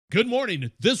Good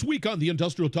morning. This week on the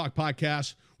Industrial Talk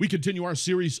podcast, we continue our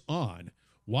series on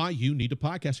why you need a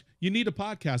podcast. You need a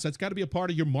podcast. That's got to be a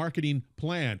part of your marketing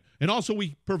plan. And also,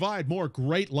 we provide more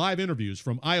great live interviews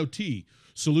from IOT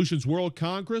Solutions World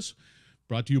Congress,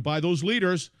 brought to you by those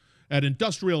leaders at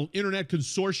Industrial Internet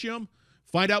Consortium.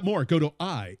 Find out more. Go to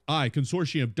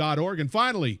iconsortium.org. And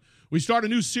finally, we start a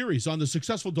new series on the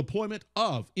successful deployment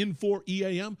of Infor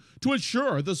EAM to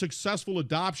ensure the successful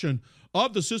adoption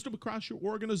of the system across your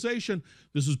organization.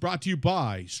 This is brought to you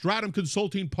by Stratum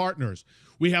Consulting Partners.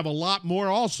 We have a lot more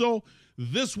also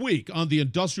this week on the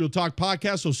Industrial Talk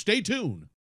podcast, so stay tuned.